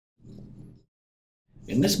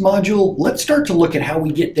In this module, let's start to look at how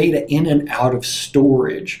we get data in and out of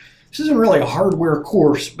storage. This isn't really a hardware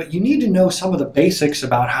course, but you need to know some of the basics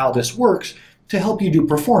about how this works to help you do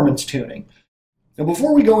performance tuning. Now,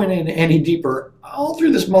 before we go in any deeper, all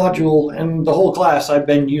through this module and the whole class, I've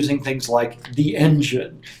been using things like the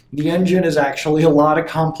engine. The engine is actually a lot of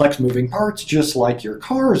complex moving parts, just like your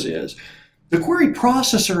cars is. The query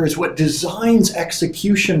processor is what designs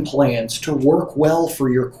execution plans to work well for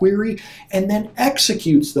your query and then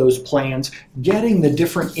executes those plans, getting the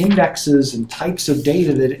different indexes and types of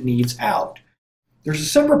data that it needs out. There's a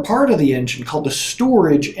separate part of the engine called the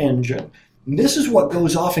storage engine. And this is what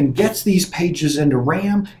goes off and gets these pages into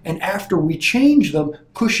RAM, and after we change them,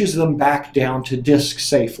 pushes them back down to disk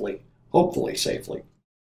safely, hopefully safely.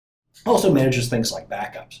 Also manages things like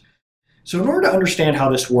backups. So in order to understand how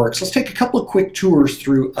this works, let's take a couple of quick tours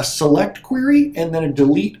through a select query and then a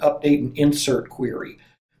delete, update, and insert query.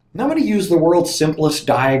 Now I'm going to use the world's simplest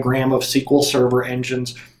diagram of SQL Server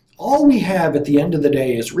engines. All we have at the end of the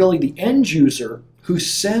day is really the end user who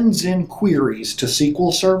sends in queries to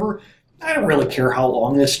SQL Server. I don't really care how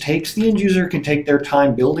long this takes. The end user can take their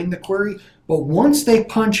time building the query, but once they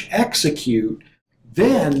punch execute,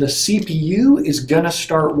 then the CPU is going to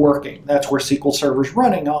start working. That's where SQL Server is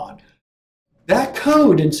running on. That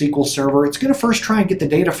code in SQL Server, it's going to first try and get the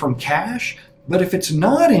data from cache, but if it's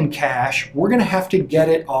not in cache, we're going to have to get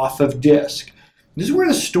it off of disk. This is where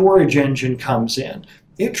the storage engine comes in.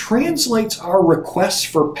 It translates our requests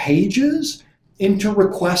for pages into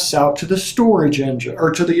requests out to the storage engine,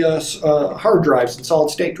 or to the hard drives and solid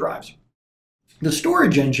state drives. The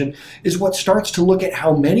storage engine is what starts to look at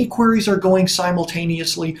how many queries are going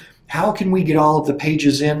simultaneously, how can we get all of the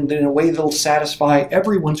pages in a way that'll satisfy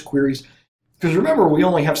everyone's queries. Because remember, we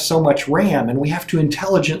only have so much RAM, and we have to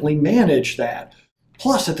intelligently manage that.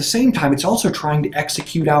 Plus, at the same time, it's also trying to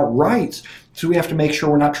execute out writes, so we have to make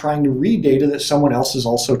sure we're not trying to read data that someone else is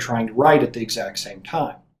also trying to write at the exact same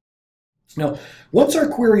time. Now, once our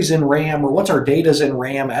query's in RAM, or once our data's in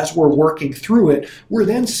RAM, as we're working through it, we're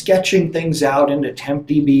then sketching things out into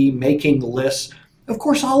TempDB, making lists. Of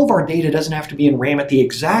course, all of our data doesn't have to be in RAM at the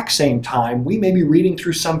exact same time. We may be reading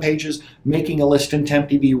through some pages, making a list in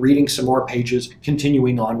TempDB, reading some more pages,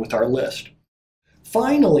 continuing on with our list.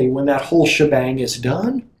 Finally, when that whole shebang is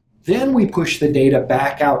done, then we push the data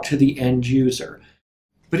back out to the end user.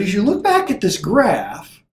 But as you look back at this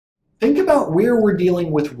graph, think about where we're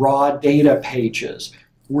dealing with raw data pages.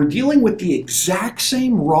 We're dealing with the exact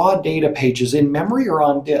same raw data pages in memory or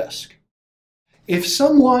on disk. If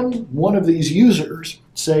one of these users,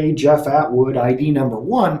 say Jeff Atwood, ID number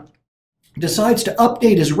 1, decides to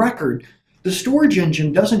update his record, the storage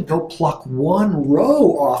engine doesn't go pluck one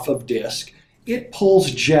row off of disk. It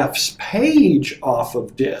pulls Jeff's page off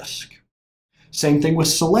of disk. Same thing with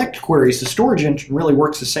select queries. The storage engine really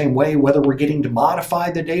works the same way, whether we're getting to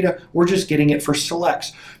modify the data or just getting it for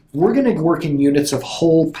selects. We're going to work in units of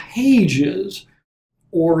whole pages,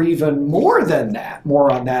 or even more than that.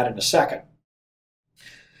 More on that in a second.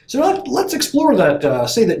 So let's explore that.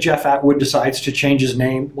 Say that Jeff Atwood decides to change his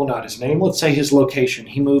name. Well, not his name. Let's say his location.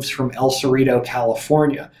 He moves from El Cerrito,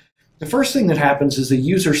 California. The first thing that happens is the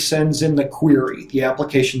user sends in the query. The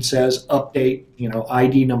application says update,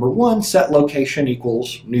 ID number 1, set location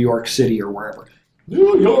equals New York City or wherever.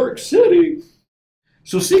 New York City!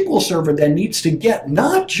 So SQL Server then needs to get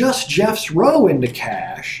not just Jeff's row into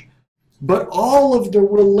cache, but all of the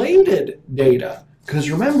related data.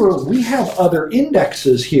 Because remember, we have other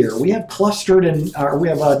indexes here. We have clustered, and we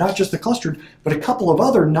have not just the clustered, but a couple of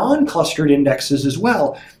other non-clustered indexes as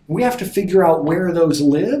well. We have to figure out where those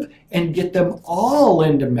live and get them all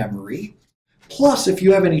into memory. Plus, if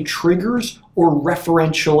you have any triggers or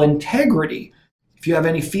referential integrity, if you have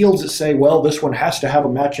any fields that say, well, this one has to have a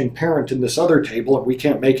matching parent in this other table and we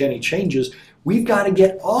can't make any changes, we've got to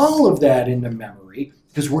get all of that into memory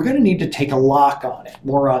because we're going to need to take a lock on it.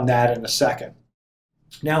 More on that in a second.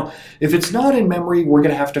 Now, if it's not in memory, we're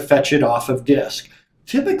going to have to fetch it off of disk.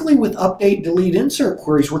 Typically with update, delete, insert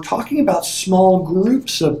queries, we're talking about small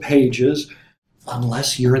groups of pages,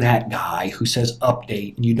 unless you're that guy who says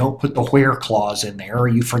update and you don't put the where clause in there or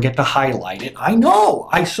you forget to highlight it. I know,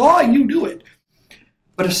 I saw you do it.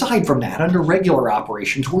 But aside from that, under regular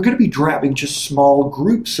operations, we're going to be grabbing just small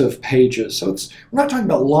groups of pages. So we're not talking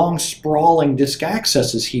about long, sprawling disk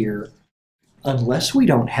accesses here, unless we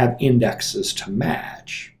don't have indexes to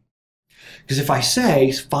match. Because if I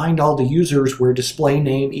say, find all the users where display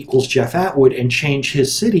name equals Jeff Atwood and change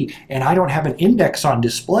his city, and I don't have an index on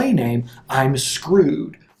display name, I'm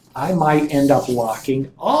screwed. I might end up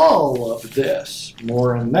locking all of this.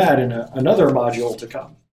 More on that in another module to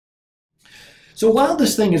come. So while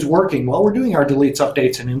this thing is working, while we're doing our deletes,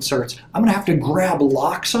 updates, and inserts, I'm going to have to grab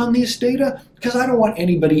locks on this data because I don't want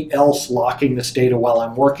anybody else locking this data while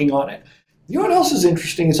I'm working on it. You know what else is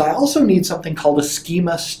interesting is I also need something called a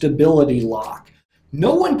schema stability lock.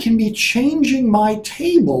 No one can be changing my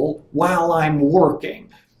table while I'm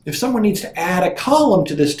working. If someone needs to add a column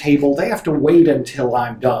to this table, they have to wait until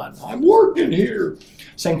I'm done. I'm working here.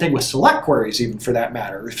 Same thing with select queries, even for that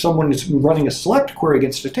matter. If someone is running a select query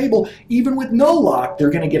against a table, even with no lock,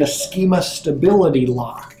 they're going to get a schema stability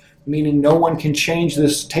lock, meaning no one can change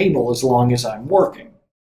this table as long as I'm working.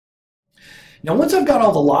 Now, once I've got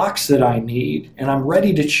all the locks that I need and I'm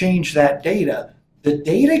ready to change that data, the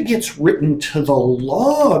data gets written to the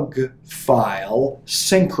log file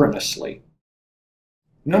synchronously.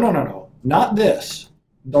 No, not this.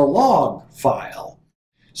 The log file.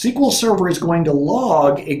 SQL Server is going to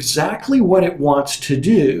log exactly what it wants to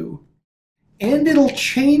do, and it'll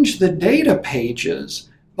change the data pages.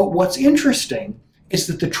 But what's interesting is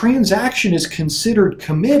that the transaction is considered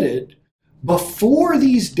committed before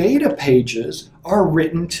these data pages are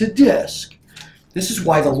written to disk. This is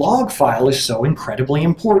why the log file is so incredibly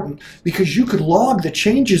important, because you could log the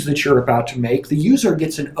changes that you're about to make. The user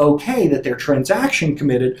gets an okay that their transaction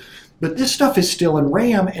committed, but this stuff is still in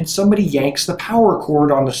RAM and somebody yanks the power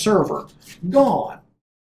cord on the server. Gone.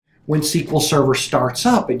 When SQL Server starts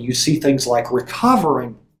up and you see things like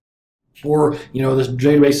recovering, or this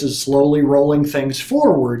database is slowly rolling things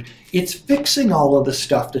forward, it's fixing all of the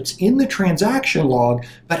stuff that's in the transaction log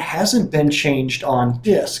but hasn't been changed on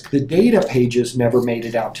disk. The data pages never made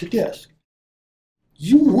it out to disk.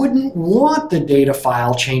 You wouldn't want the data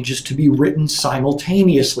file changes to be written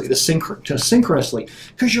simultaneously, synchronously,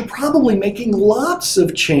 because you're probably making lots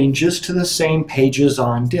of changes to the same pages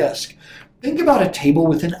on disk. Think about a table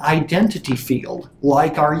with an identity field,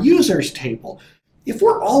 like our users table. If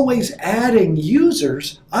we're always adding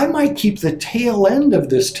users, I might keep the tail end of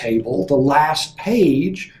this table, the last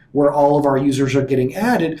page where all of our users are getting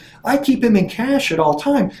added, I keep them in cache at all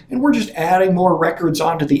time, and we're just adding more records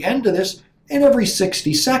onto the end of this, and every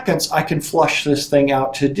 60 seconds I can flush this thing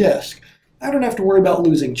out to disk. I don't have to worry about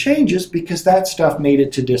losing changes because that stuff made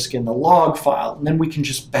it to disk in the log file, and then we can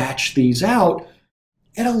just batch these out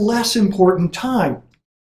at a less important time.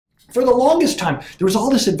 For the longest time, there was all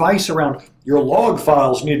this advice around your log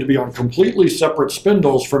files need to be on completely separate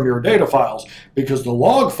spindles from your data files because the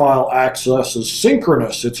log file access is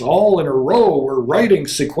synchronous. It's all in a row. We're writing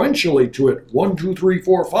sequentially to it. 1, 2, 3,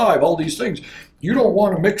 4, 5, all these things. You don't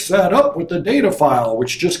want to mix that up with the data file,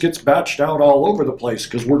 which just gets batched out all over the place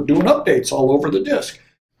because we're doing updates all over the disk.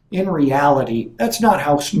 In reality, that's not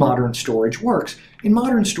how modern storage works. In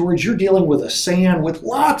modern storage, you're dealing with a SAN with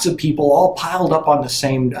lots of people all piled up on the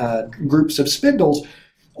same groups of spindles,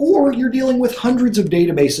 or you're dealing with hundreds of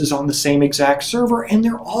databases on the same exact server, and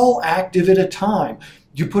they're all active at a time.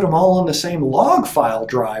 You put them all on the same log file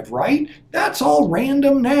drive, right? That's all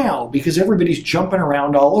random now because everybody's jumping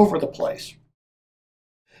around all over the place.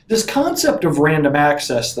 This concept of random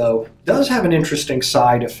access, though, does have an interesting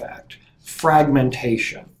side effect: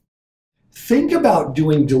 fragmentation. Think about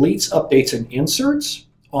doing deletes, updates, and inserts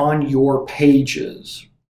on your pages.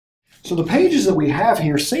 So the pages that we have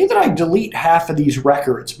here, say that I delete half of these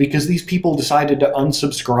records because these people decided to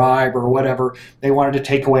unsubscribe or whatever. They wanted to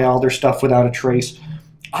take away all their stuff without a trace.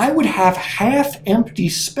 I would have half empty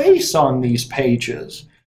space on these pages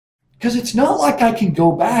because it's not like I can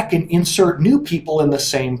go back and insert new people in the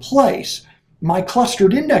same place. My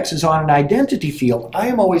clustered index is on an identity field. I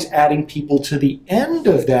am always adding people to the end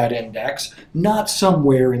of that index, not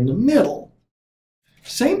somewhere in the middle.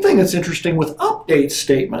 Same thing that's interesting with update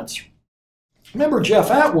statements. Remember,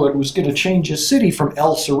 Jeff Atwood was going to change his city from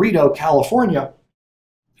El Cerrito, California.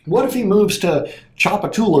 What if he moves to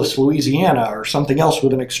Tchoupitoulas, Louisiana, or something else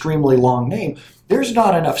with an extremely long name? There's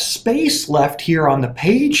not enough space left here on the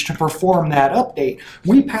page to perform that update.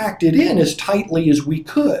 We packed it in as tightly as we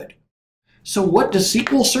could. So what does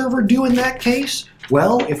SQL Server do in that case?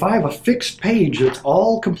 Well, if I have a fixed page that's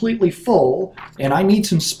all completely full and I need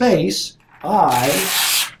some space, I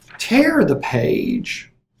tear the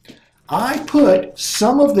page. I put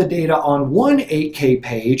some of the data on one 8K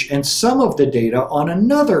page and some of the data on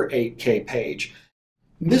another 8K page.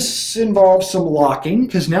 This involves some locking,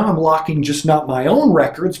 because now I'm locking just not my own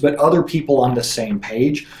records, but other people on the same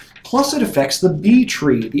page. Plus it affects the B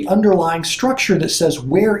tree, the underlying structure that says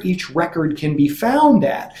where each record can be found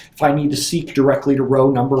at, if I need to seek directly to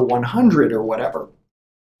row number 100 or whatever.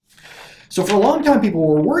 So for a long time, people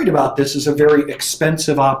were worried about this as a very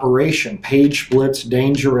expensive operation, page splits,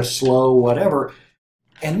 dangerous, slow, whatever.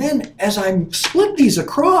 And then as I split these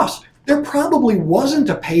across, there probably wasn't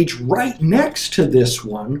a page right next to this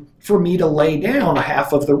one for me to lay down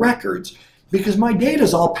half of the records. Because my data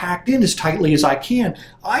is all packed in as tightly as I can,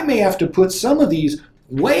 I may have to put some of these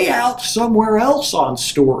way out somewhere else on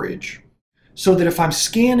storage. So that if I'm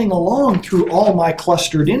scanning along through all my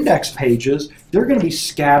clustered index pages, they're going to be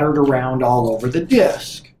scattered around all over the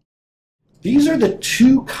disk. These are the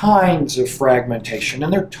two kinds of fragmentation,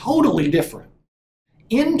 and they're totally different.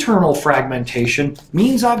 Internal fragmentation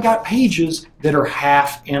means I've got pages that are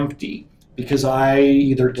half empty because I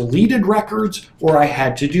either deleted records or I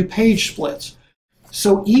had to do page splits.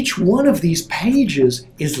 So each one of these pages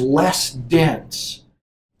is less dense.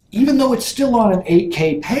 Even though it's still on an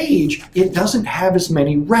 8K page, it doesn't have as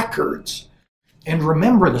many records. And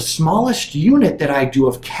remember, the smallest unit that I do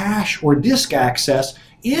of cache or disk access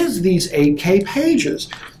is these 8K pages.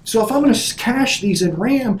 So if I'm going to cache these in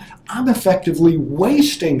RAM, I'm effectively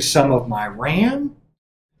wasting some of my RAM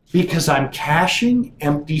because I'm caching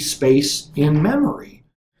empty space in memory.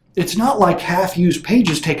 It's not like half-used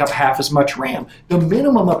pages take up half as much RAM. The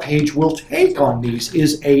minimum a page will take on these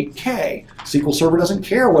is 8K. SQL Server doesn't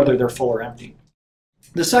care whether they're full or empty.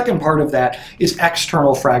 The second part of that is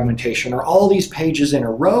external fragmentation. Are all these pages in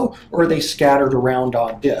a row, or are they scattered around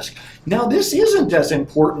on disk? Now, this isn't as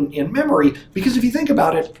important in memory because if you think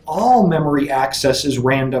about it, all memory access is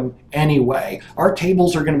random anyway. Our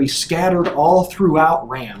tables are going to be scattered all throughout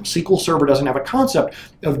RAM. SQL Server doesn't have a concept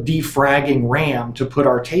of defragging RAM to put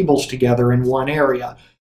our tables together in one area.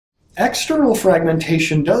 External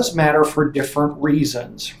fragmentation does matter for different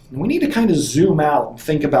reasons. We need to kind of zoom out and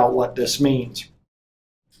think about what this means.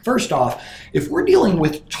 First off, if we're dealing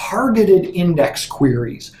with targeted index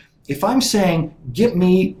queries, if I'm saying, get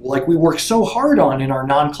me, like we work so hard on in our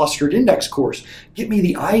non-clustered index course, get me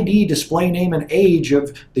the ID, display name, and age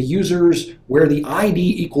of the users where the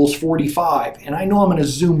ID equals 45, and I know I'm going to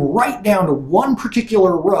zoom right down to one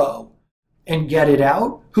particular row and get it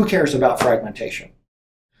out, who cares about fragmentation?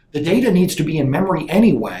 The data needs to be in memory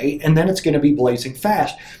anyway, and then it's going to be blazing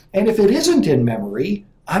fast. And if it isn't in memory,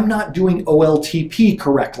 I'm not doing OLTP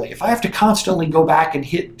correctly. If I have to constantly go back and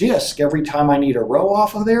hit disk every time I need a row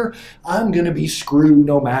off of there, I'm going to be screwed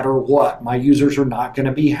no matter what. My users are not going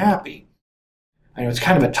to be happy. I know it's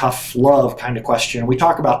kind of a tough love kind of question. We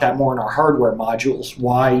talk about that more in our hardware modules,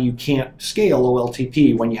 why you can't scale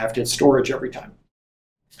OLTP when you have to hit storage every time.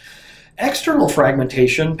 External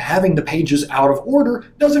fragmentation, having the pages out of order,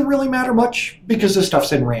 doesn't really matter much because the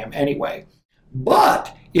stuff's in RAM anyway.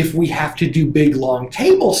 But if we have to do big long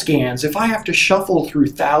table scans, if I have to shuffle through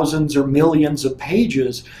thousands or millions of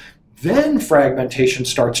pages, then fragmentation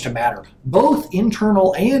starts to matter. Both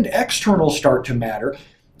internal and external start to matter.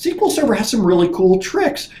 SQL Server has some really cool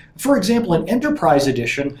tricks. For example, in Enterprise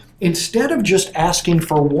Edition, instead of just asking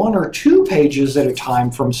for 1 or 2 pages at a time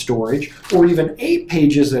from storage, or even 8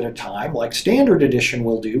 pages at a time, like Standard Edition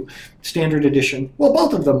will do, Standard Edition, well,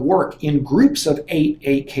 both of them work in groups of 8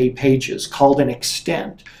 8K pages called an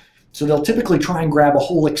extent. So they'll typically try and grab a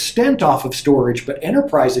whole extent off of storage, but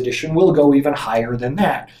Enterprise Edition will go even higher than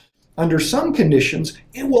that. Under some conditions,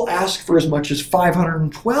 it will ask for as much as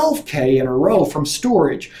 512K in a row from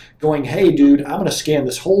storage, going, hey dude, I'm going to scan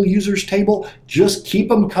this whole users table, just keep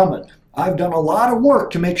them coming. I've done a lot of work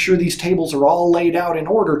to make sure these tables are all laid out in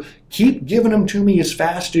order. Keep giving them to me as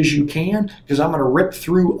fast as you can, because I'm going to rip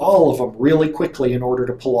through all of them really quickly in order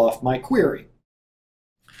to pull off my query.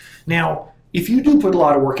 Now, if you do put a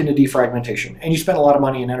lot of work into defragmentation, and you spend a lot of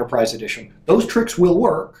money in Enterprise Edition, those tricks will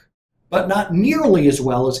work, but not nearly as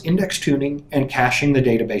well as index tuning and caching the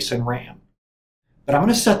database in RAM. But I'm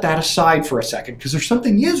going to set that aside for a second because there's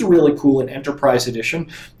something is really cool in Enterprise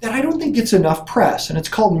Edition that I don't think gets enough press, and it's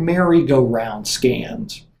called merry-go-round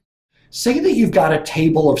scans. Say that you've got a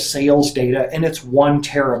table of sales data and it's 1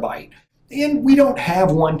 terabyte. And we don't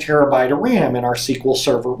have 1 terabyte of RAM in our SQL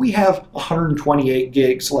Server. We have 128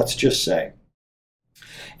 gigs, let's just say.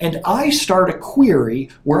 And I start a query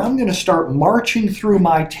where I'm going to start marching through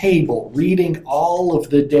my table, reading all of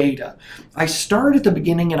the data. I start at the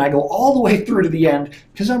beginning and I go all the way through to the end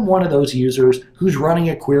because I'm one of those users who's running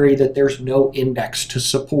a query that there's no index to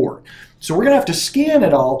support. So we're going to have to scan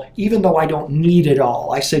it all, even though I don't need it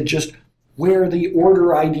all. I said just where the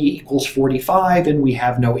order ID equals 45 and we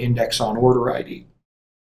have no index on order ID.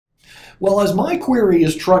 Well, as my query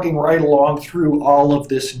is trucking right along through all of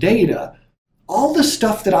this data, all the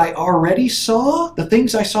stuff that I already saw, the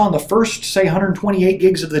things I saw in the first, say, 128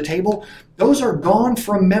 gigs of the table, those are gone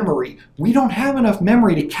from memory. We don't have enough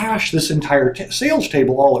memory to cache this entire sales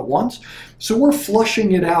table all at once, so we're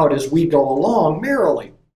flushing it out as we go along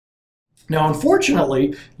merrily. Now,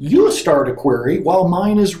 unfortunately, you start a query while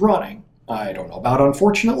mine is running. I don't know about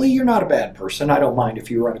unfortunately. You're not a bad person. I don't mind if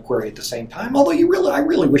you run a query at the same time, although I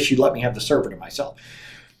really wish you'd let me have the server to myself.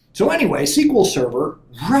 So anyway, SQL Server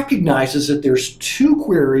recognizes that there's two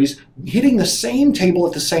queries hitting the same table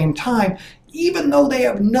at the same time, even though they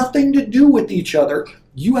have nothing to do with each other.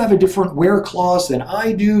 You have a different where clause than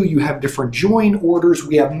I do. You have different join orders.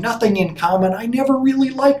 We have nothing in common. I never really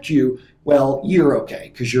liked you. Well, you're okay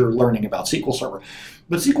because you're learning about SQL Server.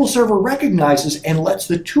 But SQL Server recognizes and lets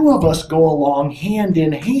the two of us go along hand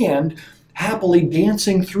in hand, happily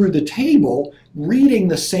dancing through the table, reading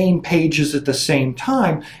the same pages at the same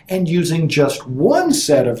time, and using just one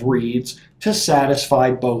set of reads to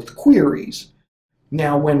satisfy both queries.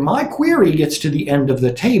 Now, when my query gets to the end of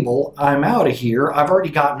the table, I'm out of here. I've already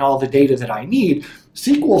gotten all the data that I need.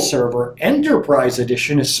 SQL Server Enterprise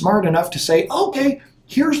Edition is smart enough to say, okay,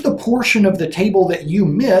 here's the portion of the table that you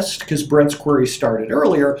missed because Brent's query started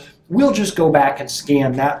earlier. We'll just go back and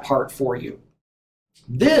scan that part for you.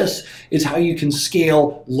 This is how you can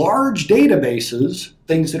scale large databases,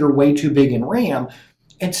 things that are way too big in RAM,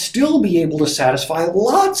 and still be able to satisfy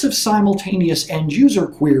lots of simultaneous end-user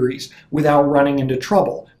queries without running into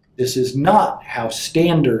trouble. This is not how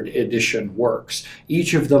Standard Edition works.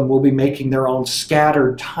 Each of them will be making their own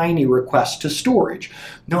scattered, tiny requests to storage.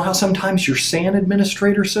 Know how sometimes your SAN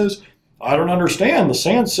administrator says, I don't understand, the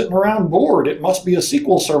SAN's sitting around bored, it must be a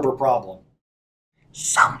SQL Server problem.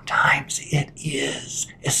 Sometimes it is,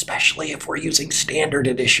 especially if we're using Standard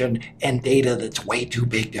Edition and data that's way too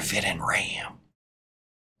big to fit in RAM.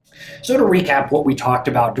 So to recap what we talked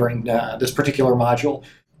about during this particular module,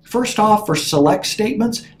 first off, for select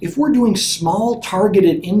statements, if we're doing small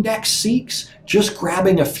targeted index seeks, just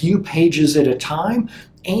grabbing a few pages at a time,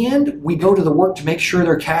 and we go to the work to make sure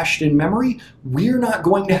they're cached in memory, we're not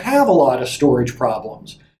going to have a lot of storage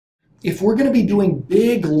problems. If we're going to be doing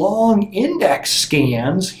big, long index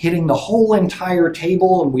scans, hitting the whole entire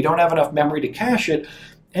table, and we don't have enough memory to cache it,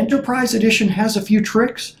 Enterprise Edition has a few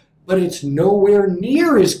tricks, but it's nowhere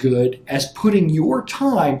near as good as putting your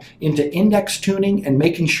time into index tuning and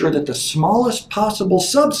making sure that the smallest possible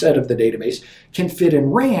subset of the database can fit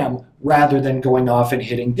in RAM rather than going off and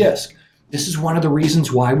hitting disk. This is one of the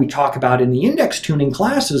reasons why we talk about in the index tuning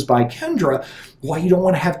classes by Kendra, why you don't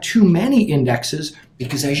want to have too many indexes,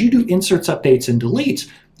 because as you do inserts, updates, and deletes,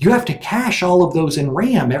 you have to cache all of those in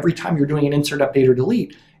RAM every time you're doing an insert, update, or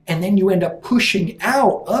delete. And then you end up pushing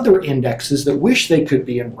out other indexes that wish they could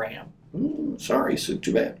be in RAM. Sorry, so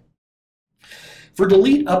too bad. For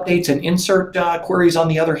delete, updates, and insert queries, on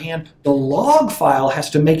the other hand, the log file has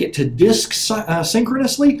to make it to disk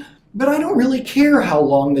synchronously, but I don't really care how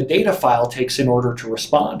long the data file takes in order to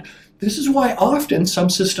respond. This is why often some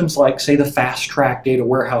systems like, say, the Fast Track Data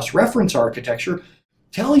Warehouse Reference Architecture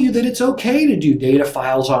tell you that it's okay to do data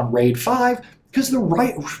files on RAID 5 because the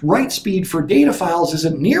write speed for data files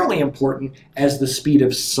isn't nearly important as the speed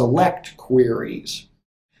of select queries.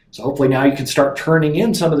 So hopefully now you can start turning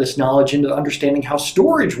in some of this knowledge into understanding how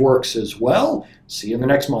storage works as well. See you in the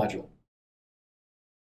next module.